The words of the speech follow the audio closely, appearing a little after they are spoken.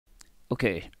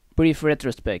Okay, brief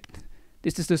retrospect.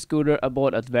 This is the scooter I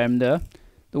bought at Värmdö,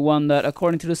 the one that,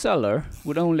 according to the seller,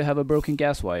 would only have a broken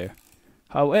gas wire.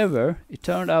 However, it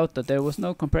turned out that there was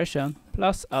no compression,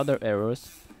 plus other errors.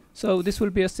 So this will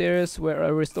be a series where I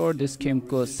restore this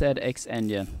Kymco ZX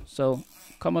engine. So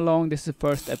come along, this is the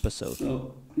first episode.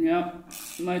 So yeah,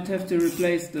 might have to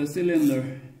replace the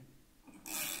cylinder.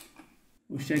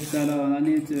 We'll check that out. I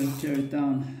need to tear it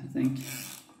down, I think.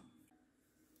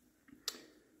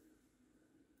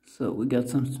 So we got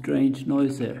some strange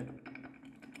noise here.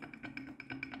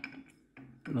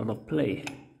 A lot of play.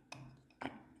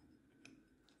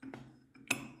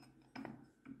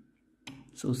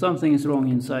 So something is wrong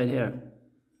inside here.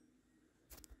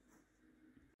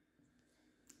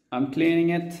 I'm cleaning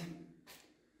it.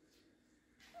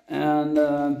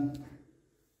 And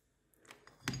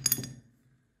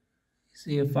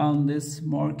see, I found this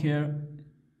mark here.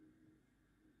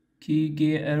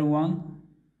 KGR1.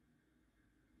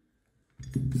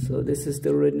 So this is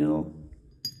the original.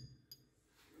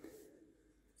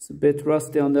 It's a bit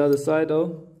rusty on the other side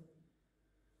though.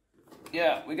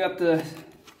 Yeah, we got the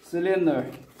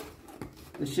cylinder.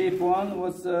 The cheap one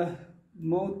was a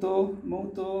Moto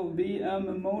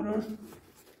VM motor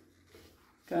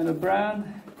kind of brand.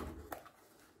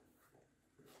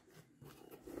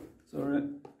 Sorry.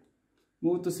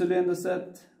 Moto cylinder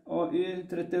set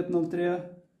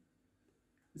AI3103.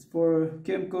 It's for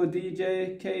Kymco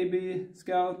DJ, KB,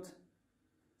 Scout,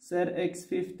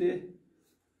 ZX50.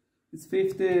 It's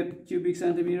 50 cubic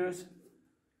centimeters.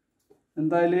 And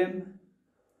dial-in,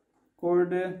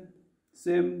 Cordy,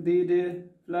 SIM, DD,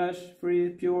 flash, free,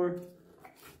 pure.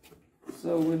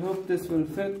 So we hope this will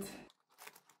fit.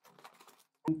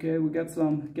 Okay, we got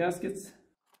some gaskets.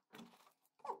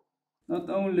 Not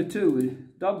only two,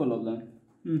 double of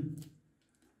them.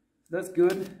 That's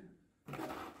good.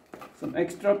 Some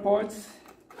extra parts,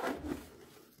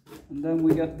 and then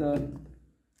we got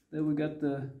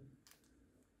the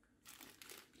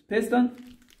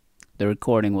piston. The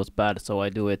recording was bad, so I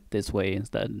do it this way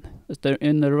instead.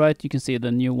 In the right you can see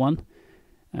the new one,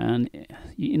 and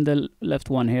in the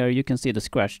left one here you can see the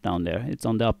scratch down there. It's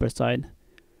on the upper side,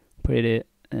 pretty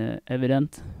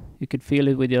evident. You could feel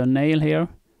it with your nail here.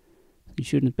 You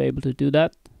shouldn't be able to do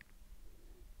that.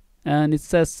 And it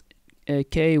says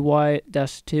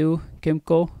KY-2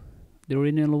 Kymco, the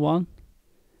original one,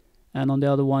 and on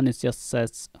the other one it just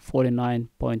says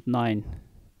 49.9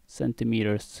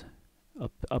 centimeters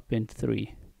up in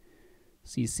 3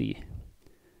 cc.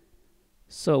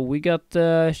 So we got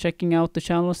checking out the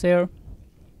channels here.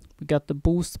 We got the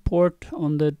boost port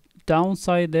on the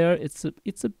downside there. It's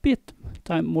a bit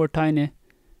more tiny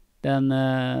than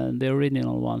the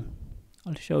original one.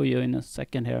 I'll show you in a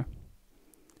second here.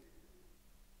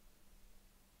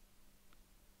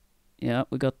 Yeah,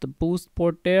 we got the boost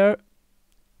port there,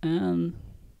 and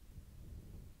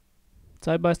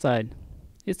side by side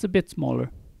it's a bit smaller,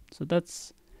 so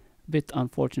that's a bit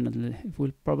unfortunately. It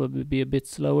will probably be a bit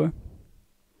slower.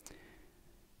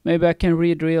 Maybe I can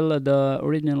re-drill the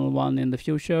original one in the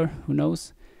future, who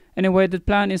knows. Anyway, the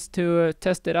plan is to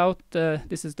test it out.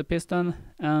 This is the piston,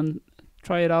 and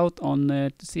try it out on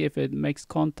to see if it makes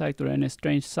contact or any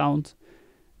strange sound.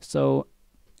 So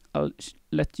I'll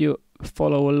let you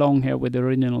follow along here with the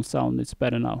original sound. It's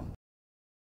better now.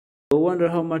 I wonder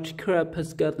how much crap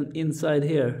has gotten inside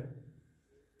here.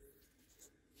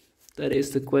 That is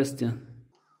the question.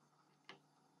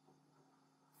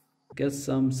 Got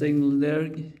some signal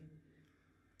there.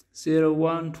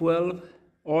 0112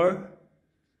 or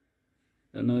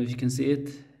don't know if you can see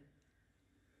it.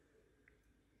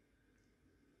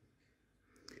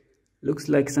 Looks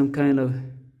like some kind of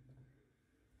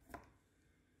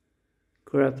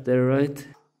crap there, right?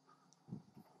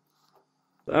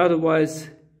 But otherwise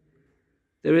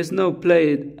there is no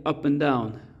play up and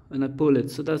down when I pull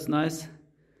it, so that's nice.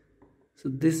 So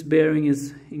this bearing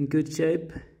is in good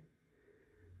shape,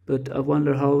 but I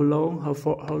wonder how long,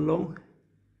 how long.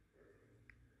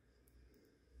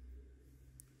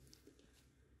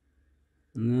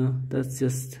 No, that's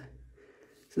just,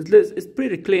 so it's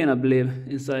pretty clean, I believe,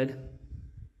 inside.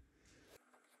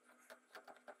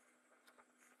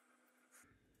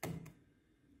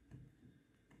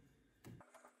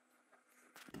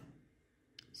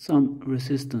 Some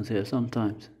resistance here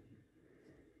sometimes,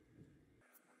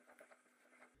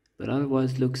 but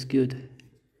otherwise looks good.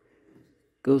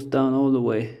 Goes down all the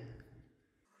way,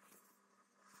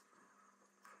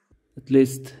 at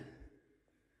least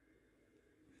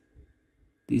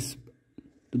the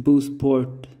boost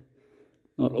port,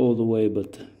 not all the way,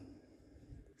 but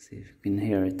see if you can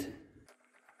hear it.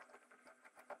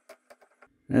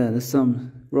 Yeah, there's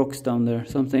some rocks down there,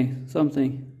 something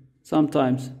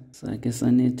sometimes. So I guess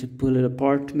I need to pull it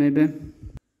apart maybe.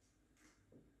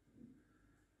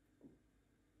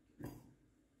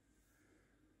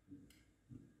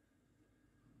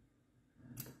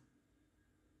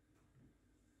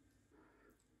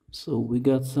 So we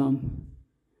got some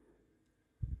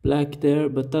black there,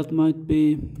 but that might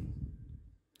be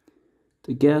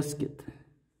the gasket.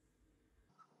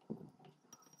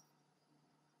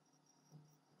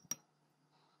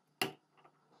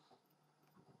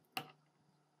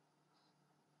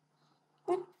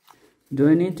 Do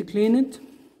I need to clean it?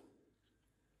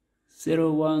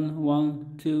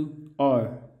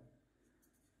 0112R,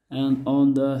 and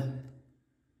on the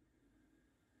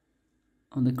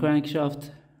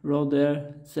crankshaft rod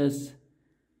there it says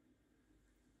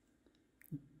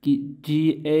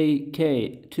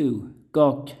GAK2,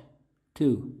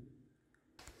 GAK2.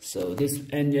 So this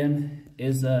engine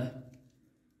is a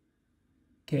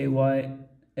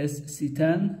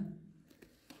KYSC10,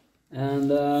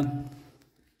 and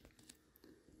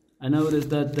I noticed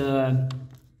that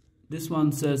this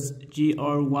one says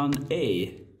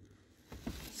GR1A,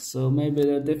 so maybe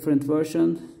a different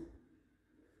version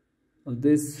of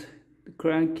this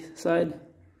crank side,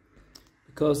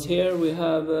 because here we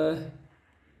have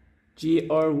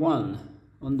GR1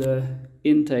 on the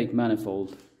intake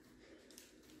manifold.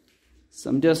 So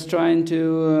I'm just trying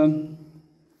to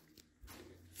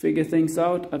figure things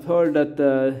out. I've heard that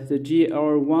the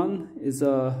GR1 is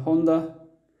a Honda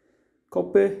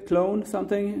copy, clone,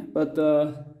 something, but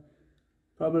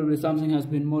probably something has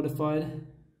been modified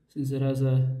since it has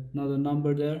another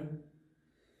number there,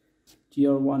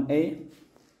 GR1A.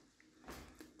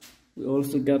 We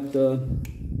also got the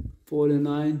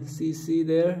 49cc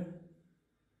there.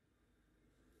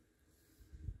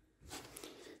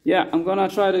 Yeah, I'm gonna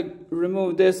try to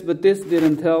remove this, but this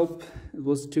didn't help. It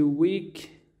was too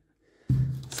weak,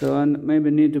 so I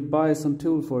maybe need to buy some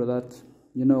tool for that.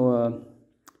 You know,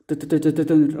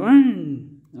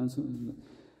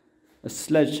 a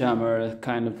sledgehammer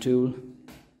kind of tool.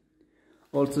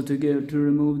 Also to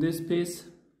remove this piece.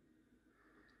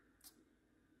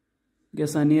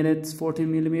 Guess I need it. It's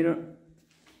 14mm.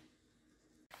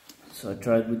 So I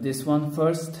tried with this one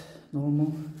first,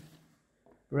 normal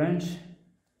wrench,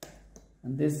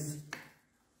 and this,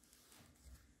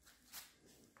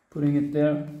 putting it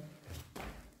there.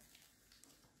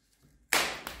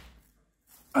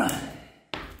 Doesn't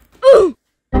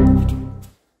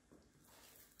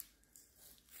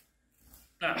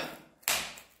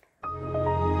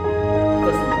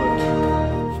work.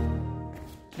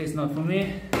 At least not for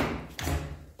me.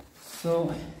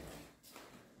 So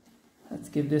let's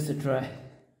give this a try.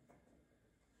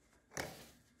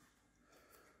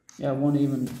 Yeah, won't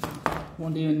even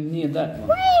need that one.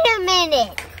 Wait a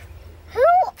minute! Who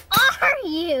are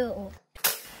you?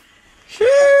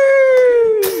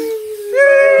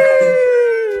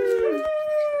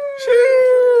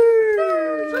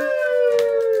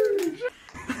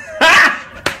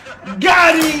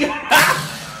 Got it!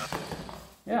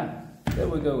 Yeah, there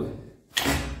we go.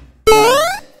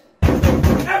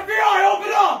 FBI,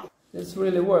 open up! This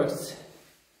really works.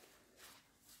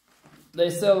 They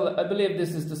sell, I believe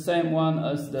this is the same one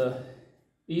as the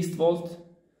East Volt.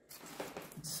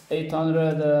 It's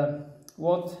 800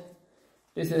 watt.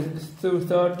 This is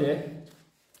 230,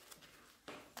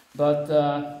 but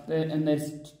and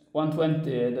it's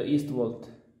 120 the East Volt.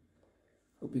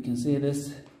 Hope you can see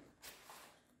this.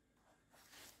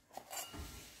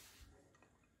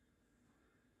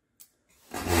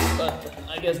 But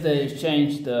I guess they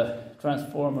changed the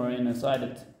transformer inside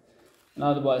it, and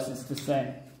otherwise it's the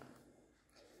same.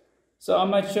 So I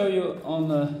might show you on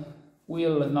the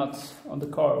wheel nuts on the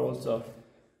car also,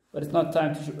 but it's not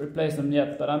time to replace them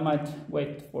yet, but I might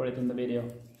wait for it in the video.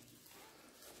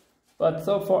 But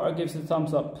so far I give it a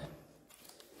thumbs up.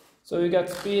 So you got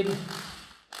speed,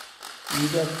 you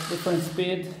got different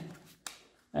speed,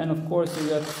 and of course you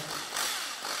got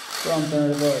front and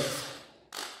reverse.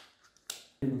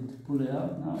 Able to pull it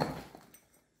out now.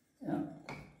 Yeah.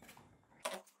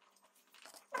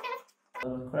 A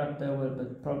lot of crap there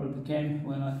but probably came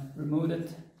when I removed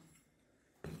it.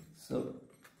 So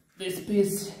this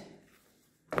piece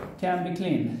can be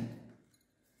cleaned,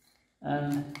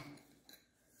 and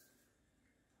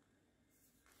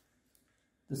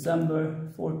December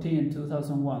 14,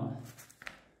 2001.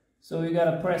 So you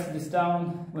gotta press this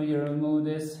down when you remove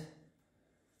this,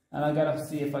 and I gotta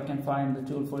see if I can find the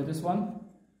tool for this one.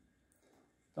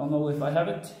 Don't know if I have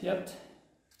it yet.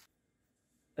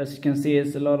 As you can see,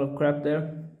 it's a lot of crap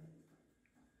there.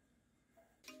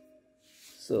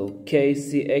 So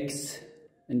KCX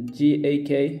and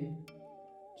GAK.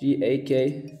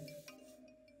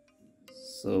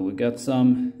 So we got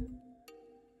some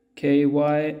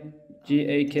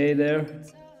KYGAK there,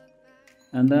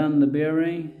 and then the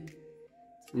bearing.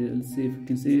 Let's see if you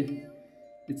can see.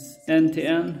 It's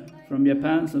NTN from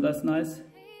Japan, so that's nice.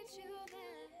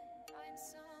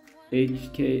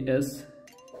 HKS.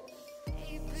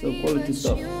 So quality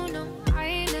stuff.